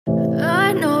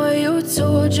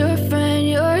told your friend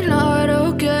you're not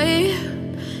okay,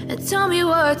 and tell me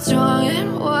what's wrong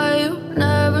and why you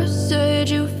never said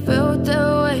you felt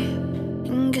that way.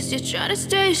 And guess you're trying to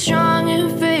stay strong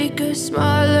and fake a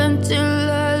smile until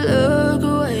I look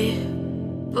away.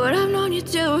 But I've known you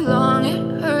too long,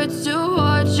 it hurts to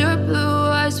watch your blue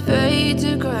eyes fade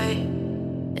to gray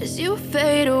as you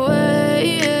fade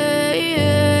away,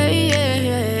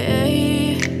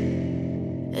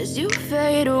 as you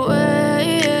fade away.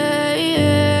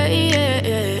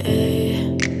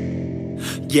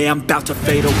 Yeah, I'm about to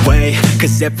fade away,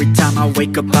 cause every time I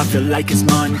wake up I feel like it's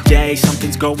Monday.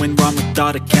 Something's going wrong with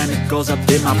all the chemicals up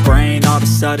in my brain. All of a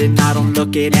sudden I don't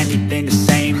look at anything the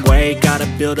same way. Got a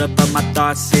buildup of my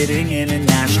thoughts sitting in an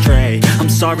ashtray. I'm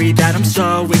sorry that I'm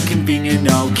so inconvenient,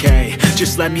 okay.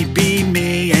 Just let me be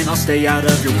me and I'll stay out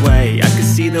of your way. I can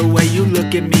see the way you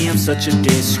look at me, I'm such a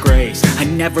disgrace. I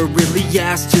never really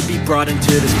asked to be brought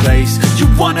into this place. You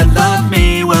wanna love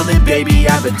me? Well then baby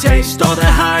have a taste. All the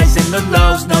highs and the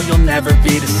lows, no, you'll never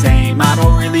be the same. I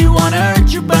don't really wanna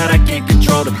hurt you, but I can't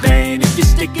control the pain. If you're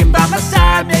sticking by my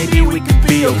side, maybe we could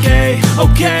be okay.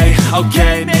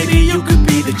 Okay, maybe you could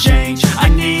be the change I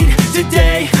need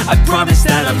today. I promise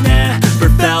that I've never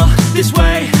felt this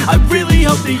way. I really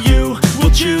hope that you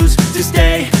will choose to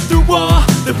stay through all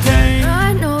the pain.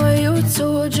 I know you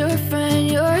told your friend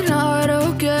you're not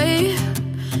okay,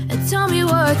 and tell me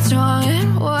what's wrong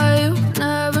and why you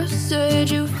never said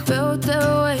you felt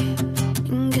that way.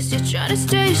 Guess you're trying to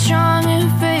stay strong and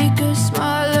fake a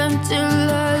smile until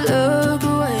I look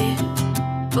away.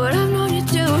 But I've known you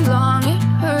too long, it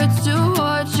hurts to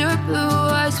watch your blue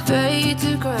eyes fade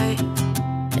to gray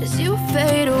as you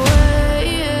fade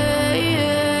away,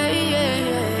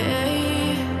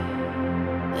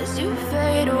 as you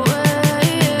fade away,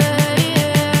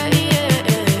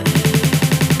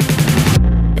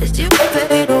 as you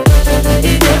fade away.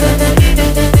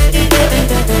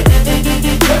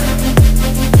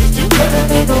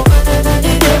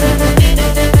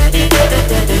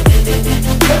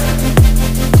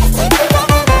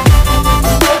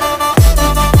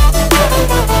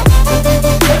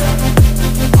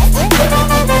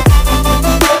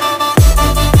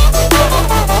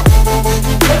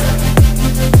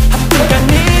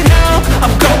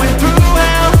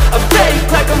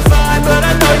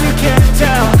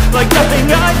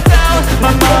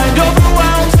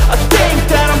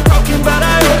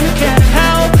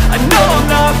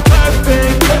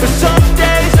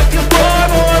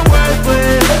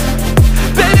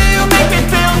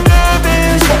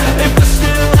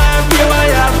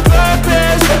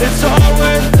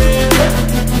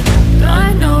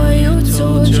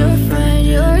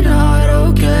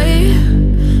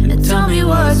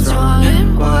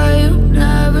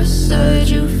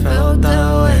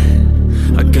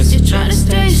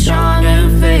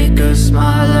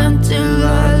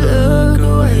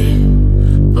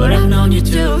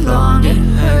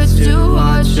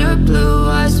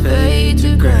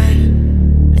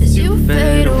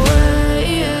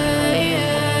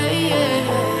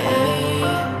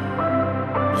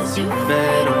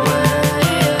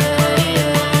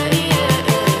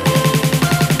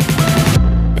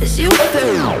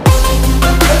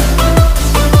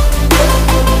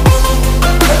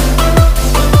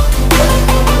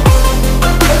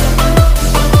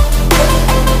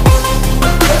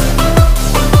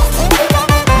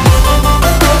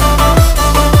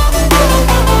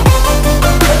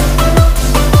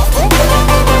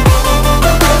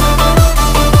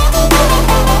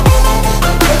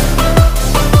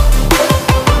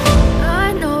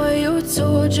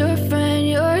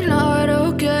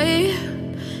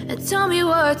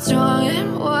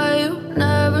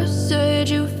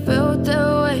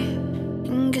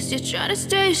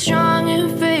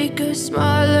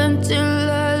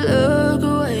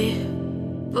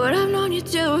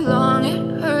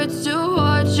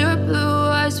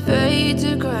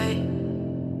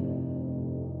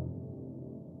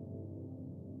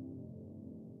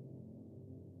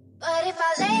 But if I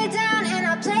lay down and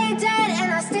I play dead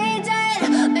and I stay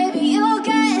dead, maybe you'll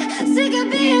get sick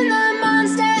of being the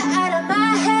monster out of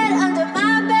my head, under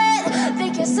my bed.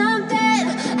 Think you're something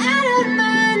out of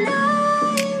my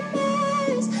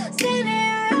nightmares,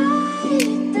 standing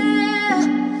right there.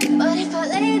 But if I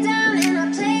lay down and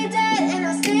I play dead and I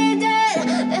stay dead,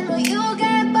 then will you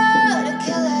get bored of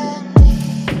killing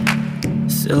me?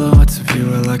 Silhouettes of you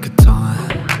are like a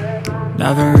taunt.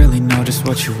 Never really know just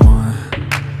what you want.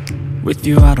 With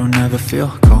you I don't ever feel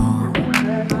calm.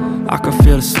 I can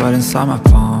feel the sweat inside my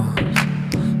palms.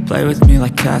 Play with me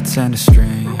like cats and a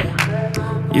string.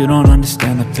 You don't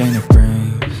understand the pain it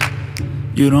brings.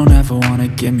 You don't ever wanna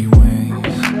give me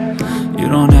wings. You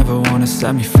don't ever wanna wanna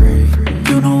set me free.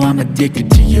 You know I'm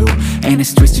addicted to you, and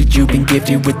it's twisted, you've been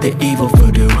gifted with the evil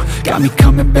voodoo. Got me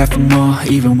coming back for more,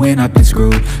 even when I've been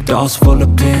screwed. Dolls full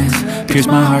of pins, pierce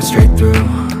my heart straight through.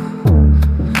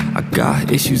 I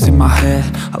got issues in my head,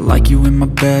 I like you in my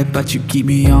bed, but you keep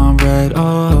me on red.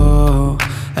 Oh,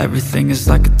 everything is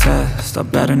like a test, I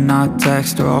better not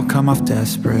text or I'll come off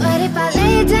desperate. But if I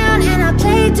lay down and I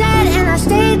play dead and I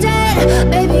stay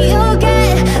dead, baby, you'll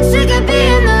get sick of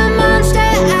being the monster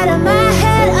out of my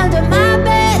head, under my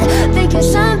bed, thinking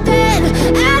something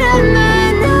out of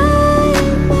my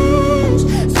nightmares,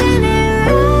 standing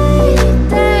right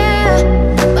there.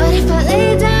 But if I lay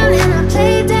down and I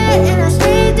play dead and I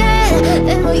stay dead,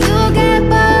 then will you get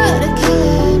bored of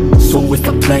killing me? So if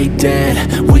I play dead,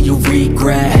 will you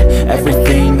regret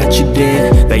everything that you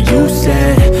did, that you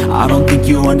said? I don't think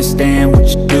you understand what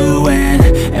you're doing,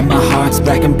 and my heart's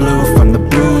black and blue from the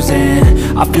bruising.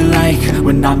 I feel like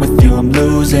when I'm with you I'm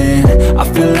losing. I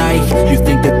feel like you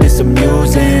think that this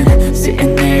amusing,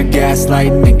 sitting there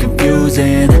gaslighting and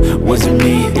confusing. Was it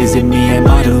me? Is it me? Am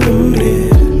I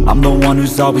deluded? I'm the one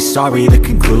who's always sorry, the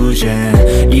conclusion,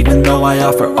 even though I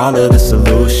offer all of the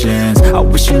solutions. I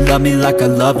wish you loved me like I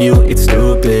love you, it's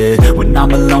stupid. When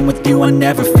I'm alone with you I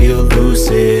never feel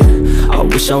lucid. I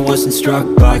wish I wasn't struck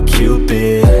by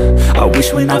Cupid. I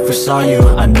wish when I first saw you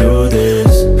I knew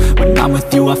this. When I'm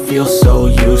with you I feel so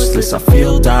useless, I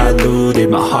feel diluted,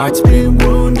 my heart's been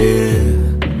wounded.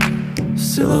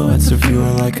 Silhouettes of you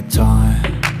are like a taunt,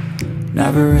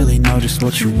 never really know just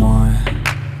what you want.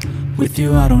 With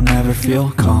you I don't ever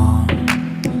feel calm,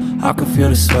 I can feel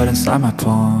the sweat inside my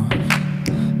palm.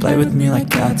 Play with me like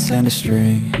cats and a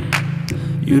string,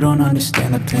 you don't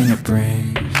understand the pain it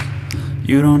brings.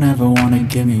 You don't ever wanna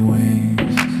give me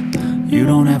wings, you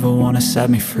don't ever wanna set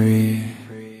me free.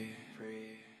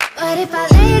 But if I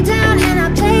lay down and I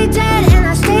play dead and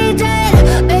I stay dead,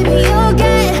 baby, you'll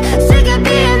get sick of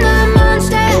being the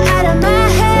monster out of my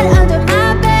head, under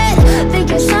my bed,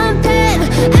 thinking something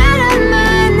out of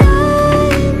my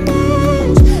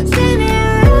nightmares,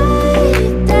 standing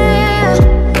right there.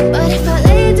 But if I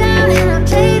lay down and I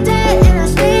play dead and I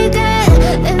stay dead,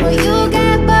 then will you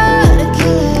get bored of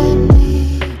killing me?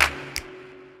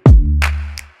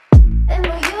 Then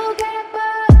will you get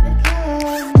bored of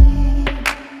killing me?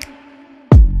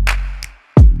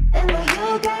 And will you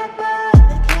get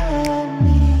bored of killing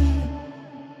me?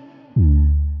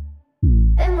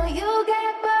 And will you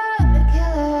get bored of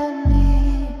killing me?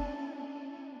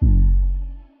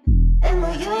 And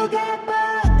will you get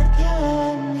bored of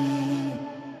killing me?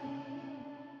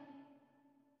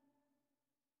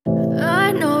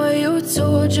 I know you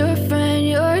told your friend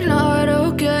you're not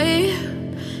okay,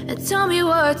 and tell me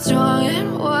what's wrong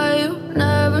and why you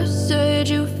never said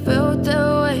you felt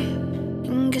that way.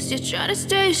 And guess you're trying to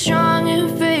stay strong and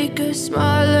fake a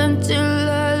smile until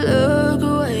I look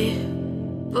away.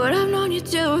 But I've known you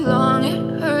too long